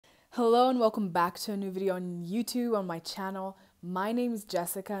Hello and welcome back to a new video on YouTube on my channel. My name is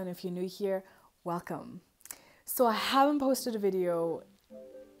Jessica, and if you're new here, welcome. So I haven't posted a video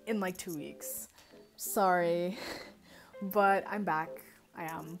in like 2 weeks. Sorry, but I'm back. I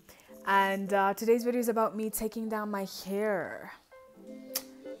am. And today's video is about me taking down my hair.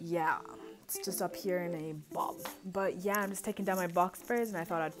 Yeah, it's just up here in a bob. But yeah, I'm just taking down my box braids and I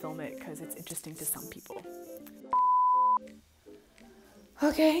thought I'd film it because it's interesting to some people.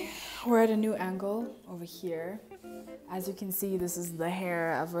 Okay, we're at a new angle over here. As you can see, this is the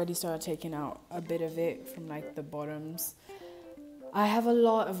hair. I've already started taking out a bit of it from like the bottoms. I have a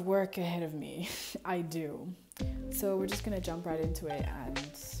lot of work ahead of me. I do. So we're just gonna jump right into it and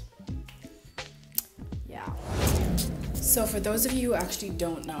yeah. So for those of you who actually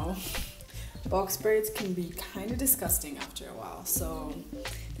don't know, box braids can be kind of disgusting after a while. So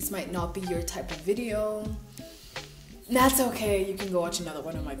this might not be your type of video. That's okay, you can go watch another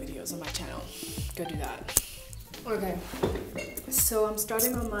one of my videos on my channel. Go do that. Okay, so I'm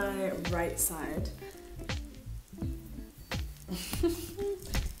starting on my right side.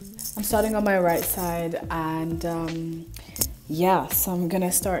 I'm starting on my right side and yeah, so I'm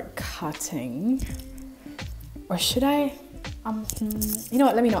gonna start cutting. Or should I? You know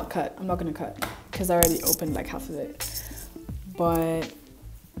what, let me not cut. I'm not gonna cut because I already opened like half of it. But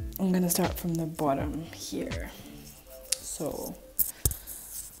I'm gonna start from the bottom here. So,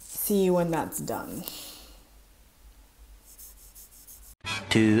 see you when that's done.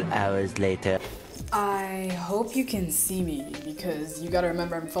 2 hours later. I hope you can see me because you gotta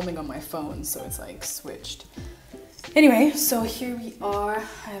remember I'm filming on my phone, so it's like switched. Anyway, so here we are.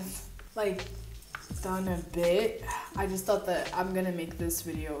 I've like done a bit. I just thought that I'm gonna make this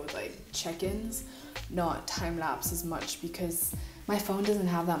video with like check-ins, not time-lapse as much because my phone doesn't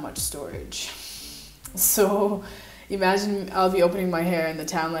have that much storage. So imagine I'll be opening my hair and the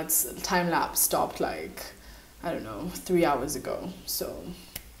time lapse stopped like, I don't know, 3 hours ago. So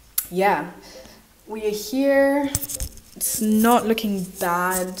yeah, we are here. It's not looking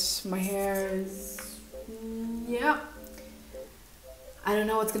bad. My hair is, yeah. I don't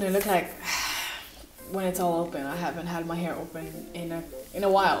know what's gonna look like when it's all open. I haven't had my hair open in a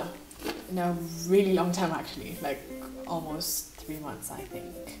while, in a really long time actually, like almost 3 months I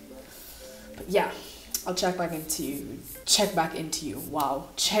think. But yeah. I'll check back into you. Wow.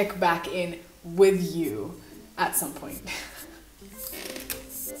 Check back in with you at some point.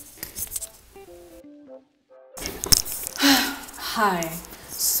 Hi.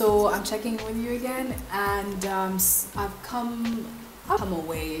 So I'm checking with you again, and I've come a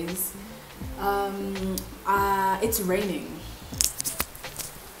ways. It's raining.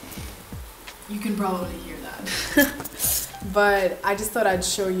 You can probably hear that. But I just thought I'd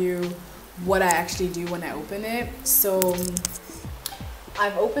show you what I actually do when I open it. So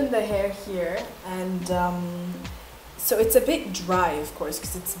I've opened the hair here and so it's a bit dry, of course,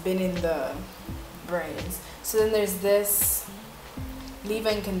 because it's been in the braids. So then there's this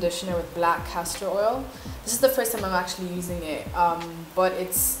leave-in conditioner with black castor oil. This is the first time I'm actually using it, but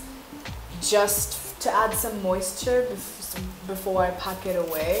it's just to add some moisture before I pack it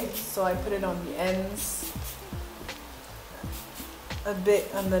away. So I put it on the ends, a bit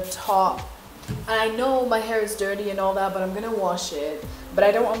on the top, and I know my hair is dirty and all that, but I'm gonna wash it. But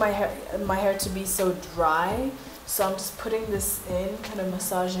I don't want my hair to be so dry, so I'm just putting this in, kind of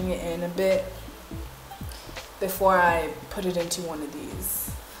massaging it in a bit before I put it into one of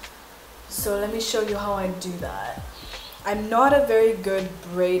these. So let me show you how I do that. I'm not a very good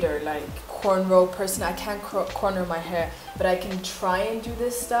braider, like cornrow person. I can't corner my hair, but I can try and do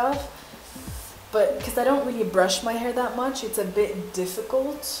this stuff. But because I don't really brush my hair that much, it's a bit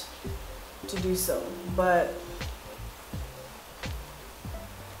difficult to do so. But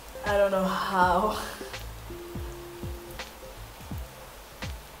I don't know how.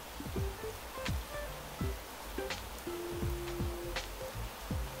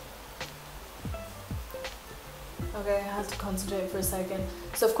 Okay, I have to concentrate for a second.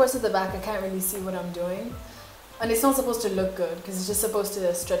 So of course at the back I can't really see what I'm doing. And it's not supposed to look good because it's just supposed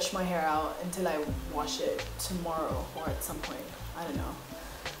to stretch my hair out until I wash it tomorrow or at some point. I don't know.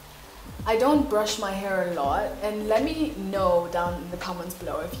 I don't brush my hair a lot, and let me know down in the comments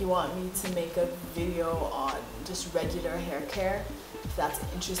below if you want me to make a video on just regular hair care, if that's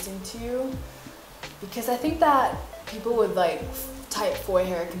interesting to you. Because I think that people with like type 4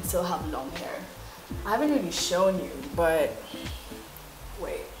 hair can still have long hair. I haven't really shown you, but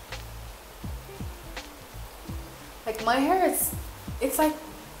wait. Like my hair is, it's like,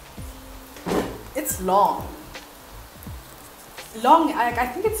 it's long. I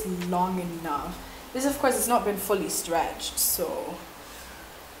think it's long enough. This of course has not been fully stretched, so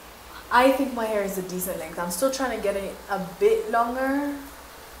I think my hair is a decent length. I'm still trying to get it a bit longer,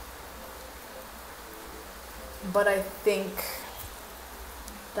 but I think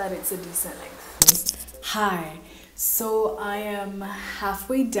that it's a decent length. Hi, so I am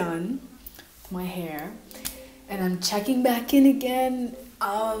halfway done with my hair and I'm checking back in again.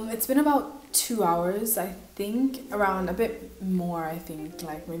 It's been about 2 hours, I think, around a bit more, I think,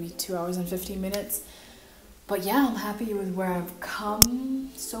 like maybe 2 hours and 15 minutes. But yeah, I'm happy with where I've come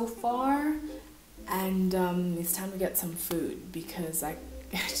so far, and it's time to get some food because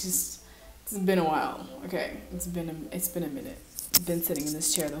it's been a while. Okay, it's been a minute. I've been sitting in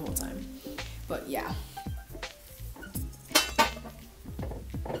this chair the whole time. But yeah.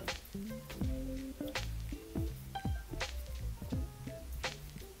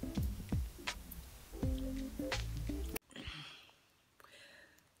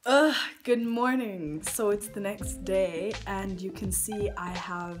 Good morning. So it's the next day and you can see I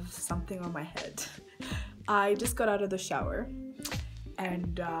have something on my head. I just got out of the shower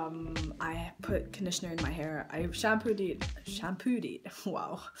and I put conditioner in my hair. I shampooed it.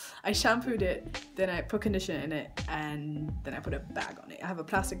 Wow. I shampooed it, then I put conditioner in it, and then I put a bag on it. I have a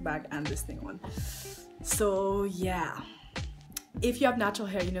plastic bag and this thing on. So yeah. If you have natural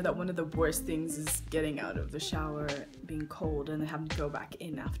hair, you know that one of the worst things is getting out of the shower, being cold, and then having to go back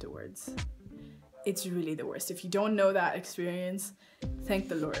in afterwards. It's really the worst. If you don't know that experience, thank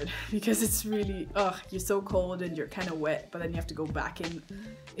the Lord, because it's really, you're so cold and you're kind of wet, but then you have to go back in.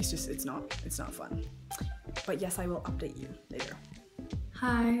 It's not fun. But yes, I will update you later.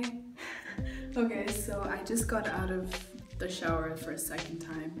 Hi. Okay, so I just got out of the shower for a second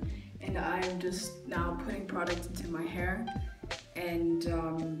time, and I'm just now putting product into my hair and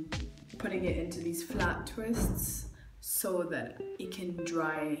putting it into these flat twists so that it can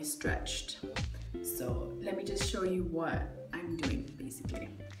dry stretched. So let me just show you what I'm doing basically.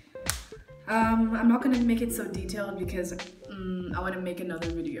 I'm not going to make it so detailed because I want to make another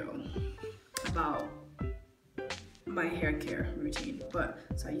video about my hair care routine. But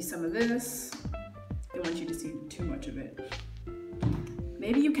so I use some of this. I don't want you to see too much of it.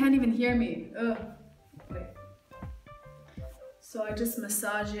 Maybe you can't even hear me. Ugh. Wait. So I just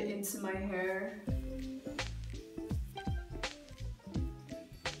massage it into my hair.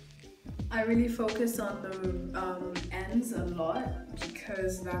 I really focus on the ends a lot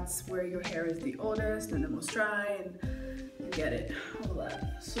because that's where your hair is the oldest and the most dry, and you get it, all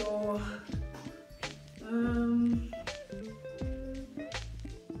that. So let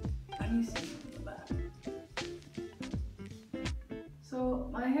me see from the back. So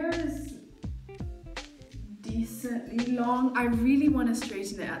my hair is decently long. I really want to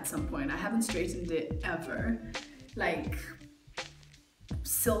straighten it at some point. I haven't straightened it ever. Like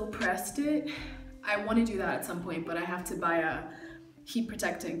silk pressed it. I want to do that at some point, but I have to buy a heat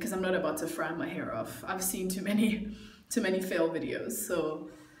protectant because I'm not about to fry my hair off. I've seen too many fail videos. So,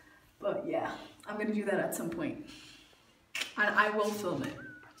 but yeah, I'm gonna do that at some point, and I will film it.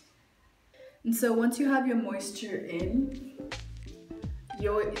 And so once you have your moisture in,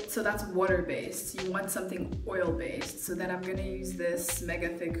 so that's water based. You want something oil based. So then I'm gonna use this mega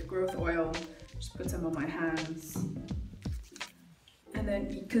thick growth oil. Just put some on my hands. And then,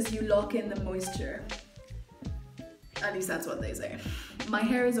 because you lock in the moisture, at least that's what they say. My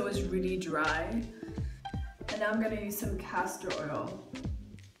hair is always really dry, and now I'm gonna use some castor oil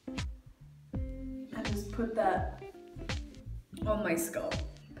and just put that on my scalp.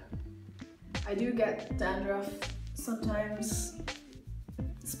 I do get dandruff sometimes,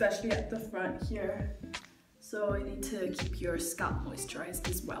 especially at the front here, so you need to keep your scalp moisturized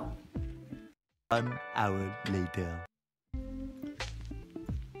as well. 1 hour later.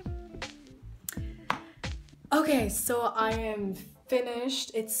 Okay, so I am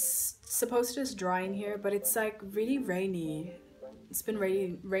finished. It's supposed to just dry in here, but it's like really rainy. It's been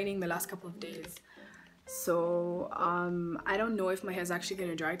raining the last couple of days. So I don't know if my hair's actually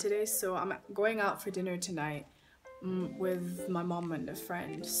gonna dry today. So I'm going out for dinner tonight with my mom and a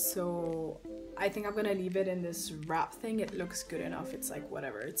friend. So I think I'm gonna leave it in this wrap thing. It looks good enough. It's like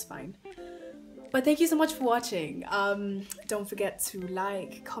whatever, it's fine. But thank you so much for watching. Don't forget to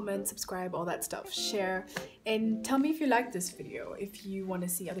like, comment, subscribe, all that stuff, share, and tell me if you like this video, if you want to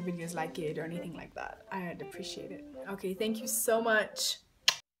see other videos like it or anything like that. I'd appreciate it. Okay, thank you so much.